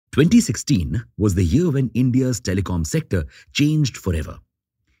2016 was the year when India's telecom sector changed forever.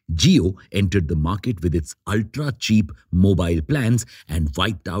 Jio entered the market with its ultra cheap mobile plans and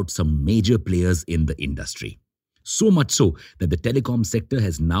wiped out some major players in the industry. So much so that the telecom sector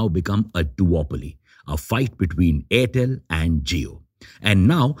has now become a duopoly, a fight between Airtel and Jio. And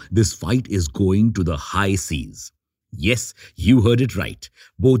now this fight is going to the high seas. Yes, you heard it right.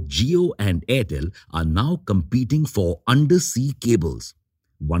 Both Jio and Airtel are now competing for undersea cables.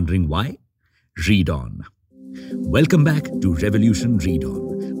 Wondering why? Read on. Welcome back to Revolution Read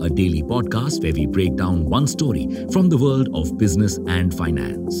On, a daily podcast where we break down one story from the world of business and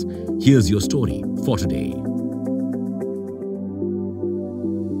finance. Here's your story for today.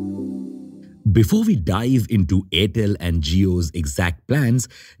 Before we dive into Airtel and Jio's exact plans,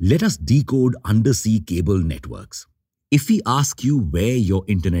 let us decode undersea cable networks. If we ask you where your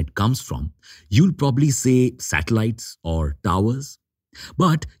internet comes from, you'll probably say satellites or towers.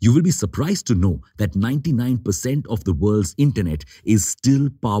 But you will be surprised to know that 99% of the world's internet is still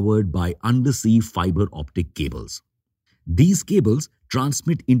powered by undersea fiber optic cables. These cables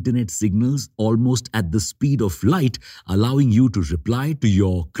transmit internet signals almost at the speed of light, allowing you to reply to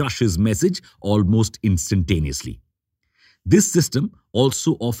your crush's message almost instantaneously. This system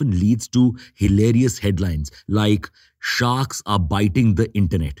also often leads to hilarious headlines like "Sharks are biting the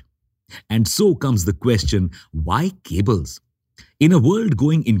internet." And so comes the question, why cables? In a world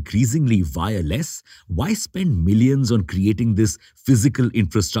going increasingly wireless, why spend millions on creating this physical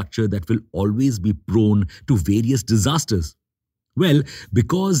infrastructure that will always be prone to various disasters? Well,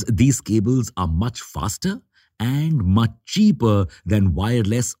 because these cables are much faster and much cheaper than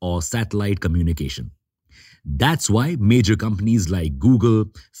wireless or satellite communication. That's why major companies like Google,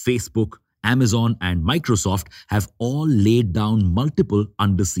 Facebook, Amazon, and Microsoft have all laid down multiple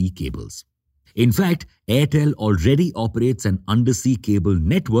undersea cables. In fact, Airtel already operates an undersea cable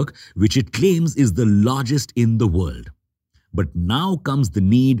network which it claims is the largest in the world. But now comes the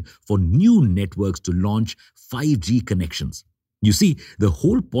need for new networks to launch 5G connections. You see, the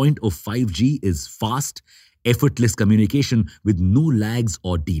whole point of 5G is fast, effortless communication with no lags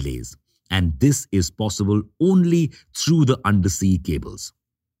or delays. And this is possible only through the undersea cables.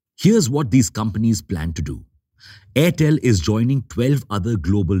 Here's what these companies plan to do. Airtel is joining 12 other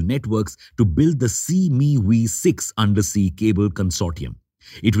global networks to build the SeaMeWe6 undersea cable consortium.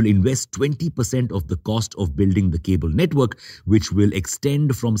 It will invest 20% of the cost of building the cable network, which will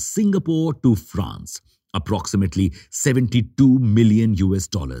extend from Singapore to France, approximately 72 million US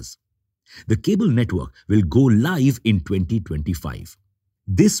dollars. The cable network will go live in 2025.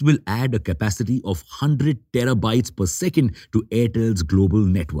 This will add a capacity of 100 terabytes per second to Airtel's global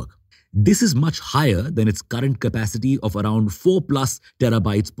network. This is much higher than its current capacity of around 4 plus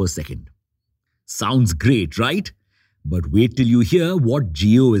terabytes per second. Sounds great, right? But wait till you hear what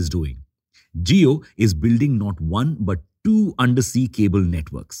Jio is doing. Jio is building not one but two undersea cable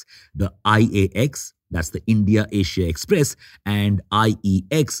networks. The IAX, that's the India-Asia Express, and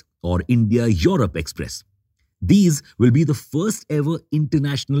IEX, or India-Europe Express. These will be the first ever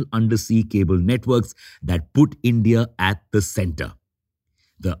international undersea cable networks that put India at the center.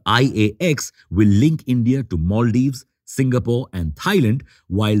 The IAX will link India to Maldives, Singapore, and Thailand,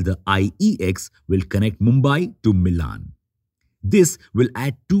 while the IEX will connect Mumbai to Milan. This will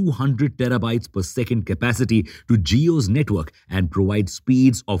add 200 terabytes per second capacity to Jio's network and provide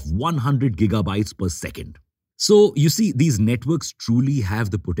speeds of 100 gigabytes per second. So, you see, these networks truly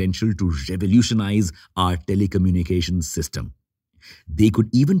have the potential to revolutionize our telecommunications system. They could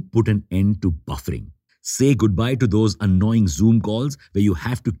even put an end to buffering. Say goodbye to those annoying Zoom calls where you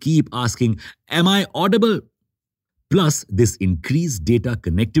have to keep asking, "Am I audible?" Plus, this increased data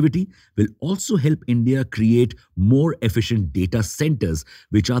connectivity will also help India create more efficient data centers,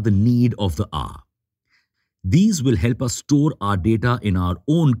 which are the need of the hour. These will help us store our data in our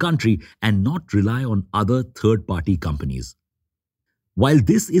own country and not rely on other third-party companies. While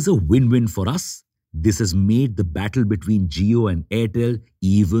this is a win-win for us, this has made the battle between Jio and Airtel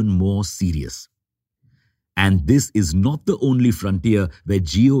even more serious. And this is not the only frontier where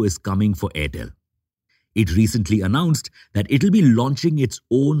Jio is coming for Airtel. It recently announced that it will be launching its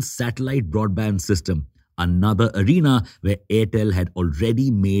own satellite broadband system, another arena where Airtel had already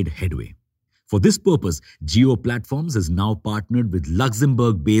made headway. For this purpose, Jio Platforms has now partnered with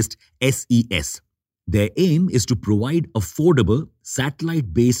Luxembourg-based SES. Their aim is to provide affordable,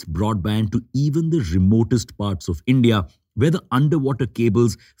 satellite-based broadband to even the remotest parts of India where the underwater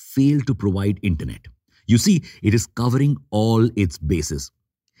cables fail to provide internet. You see, it is covering all its bases.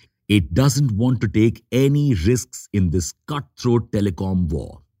 It doesn't want to take any risks in this cutthroat telecom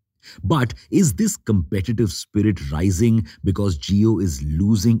war. But is this competitive spirit rising because Jio is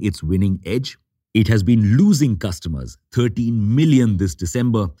losing its winning edge? It has been losing customers, 13 million this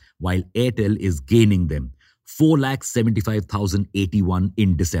December, while Airtel is gaining them, 4,75,081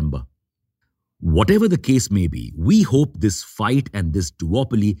 in December. Whatever the case may be, we hope this fight and this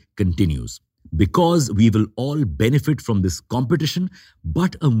duopoly continues because we will all benefit from this competition,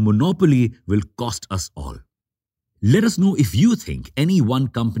 but a monopoly will cost us all. Let us know if you think any one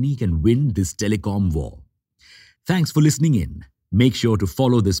company can win this telecom war. Thanks for listening in. Make sure to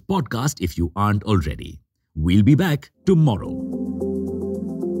follow this podcast if you aren't already. We'll be back tomorrow.